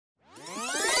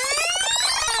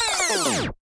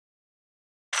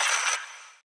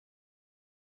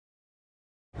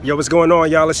Yo, what's going on,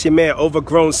 y'all? It's your man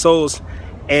OverGrownSoles,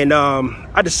 and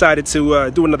I decided to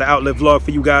do another outlet vlog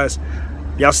for you guys.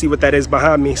 Y'all see what that is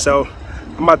behind me, so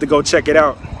I'm about to go check it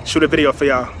out, shoot a video for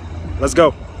y'all. Let's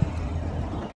go.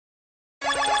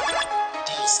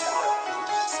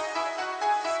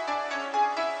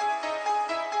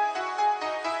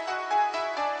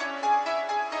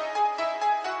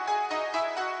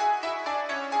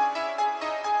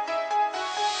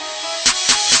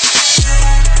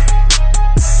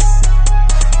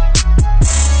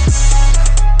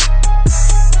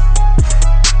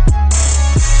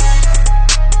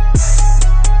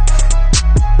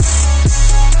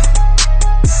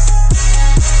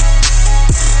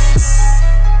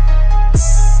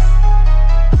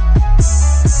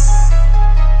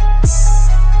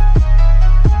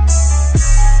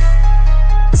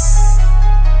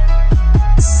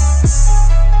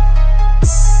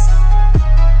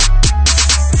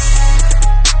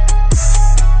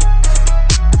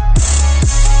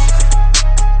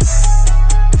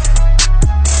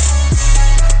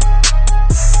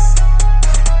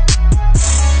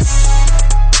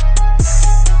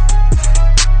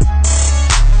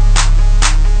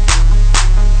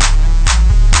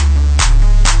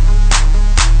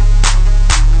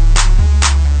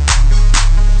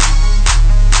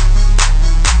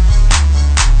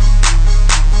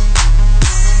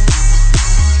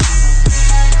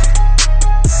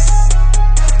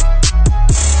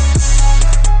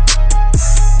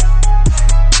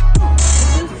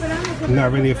 I'm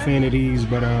not really a fan of these,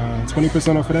 but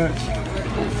 20% off of that.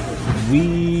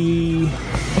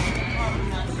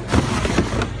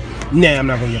 Nah, I'm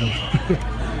not gonna get them.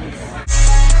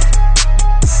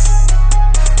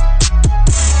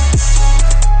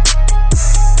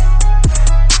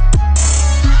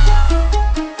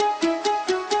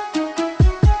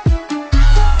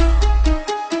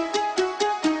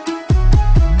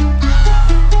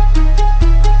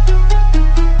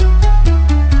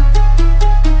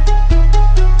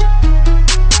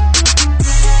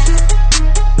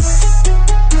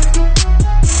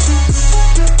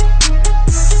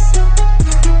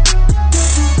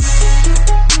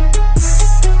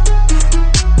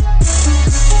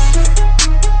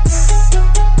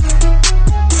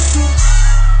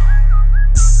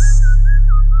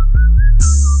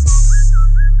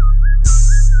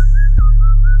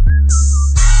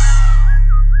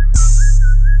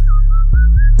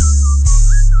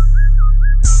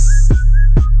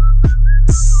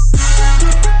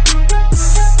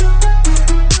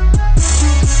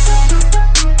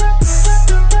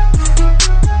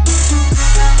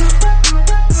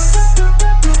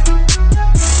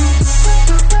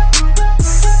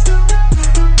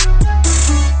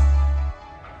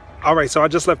 All right, so I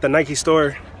just left the Nike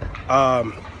store.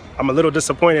 I'm a little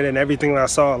disappointed in everything that I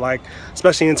saw, like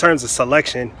especially in terms of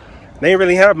selection. They didn't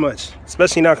really have much,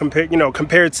 especially now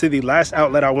compared to the last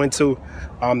outlet I went to.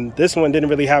 This one didn't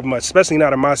really have much, especially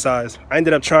not in my size. I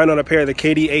ended up trying on a pair of the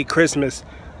KD8 Christmas,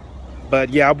 but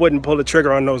yeah, I wouldn't pull the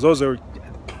trigger on those. Those are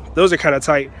kind of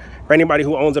tight. For anybody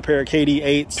who owns a pair of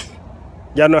KD8s,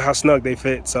 y'all know how snug they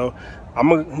fit. So I'm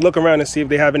gonna look around and see if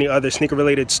they have any other sneaker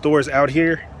related stores out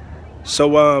here. So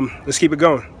let's keep it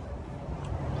going.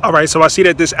 All right, so I see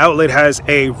that this outlet has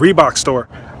a Reebok store,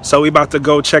 so we about to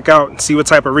go check out and see what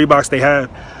type of Reeboks they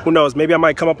have. Who knows, maybe I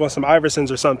might come up on some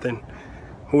Iversons or something.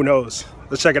 Who knows?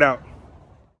 Let's check it out.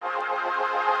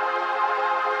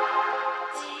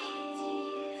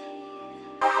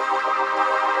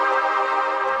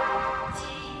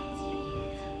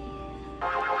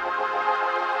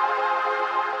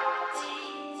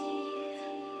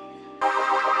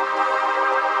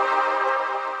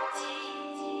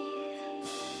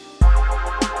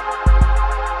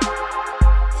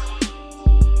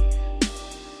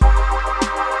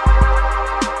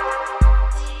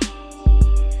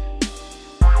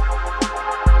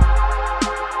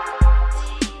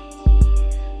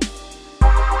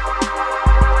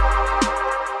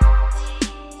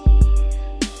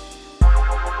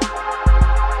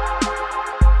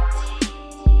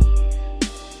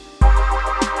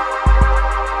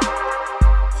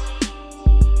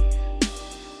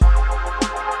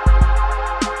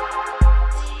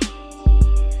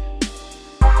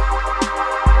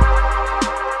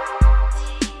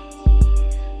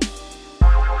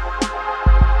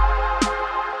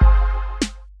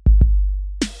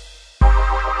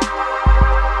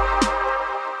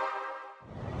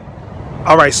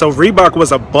 All right, so Reebok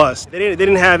was a bust. They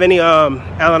didn't have any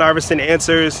Allen Iverson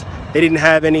answers. They didn't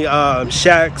have any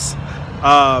Shaqs.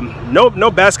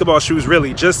 No basketball shoes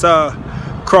really. Just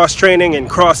cross training and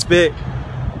CrossFit.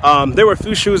 There were a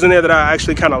few shoes in there that I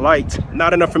actually kind of liked.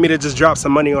 Not enough for me to just drop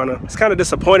some money on them. It's kind of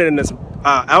disappointed in this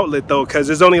outlet though, because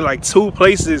there's only like 2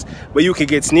 places where you can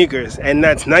get sneakers, and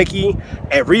that's Nike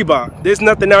and Reebok. There's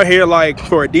nothing out here like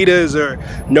for Adidas, or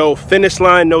no Finish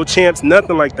Line, no Champs,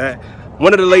 nothing like that.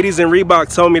 One of the ladies in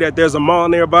Reebok told me that there's a mall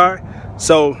nearby,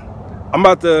 so I'm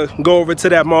about to go over to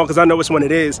that mall because I know which one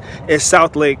it is. It's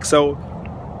South Lake, so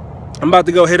I'm about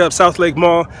to go hit up South Lake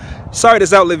Mall. Sorry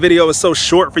this outlet video is so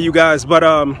short for you guys, but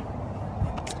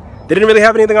they didn't really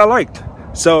have anything I liked,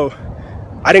 so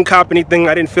I didn't cop anything.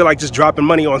 I didn't feel like just dropping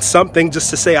money on something just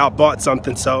to say I bought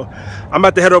something. So I'm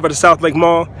about to head over to South Lake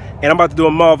Mall, and I'm about to do a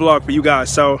mall vlog for you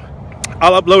guys. So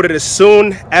I'll upload it as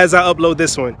soon as I upload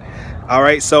this one. All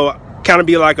right, so kind of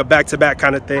be like a back-to-back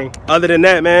kind of thing. Other than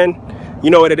that, man,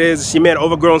 you know what it is. It's your man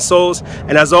OverGrownSoles,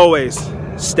 and as always,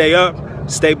 stay up,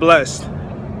 stay blessed.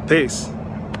 Peace.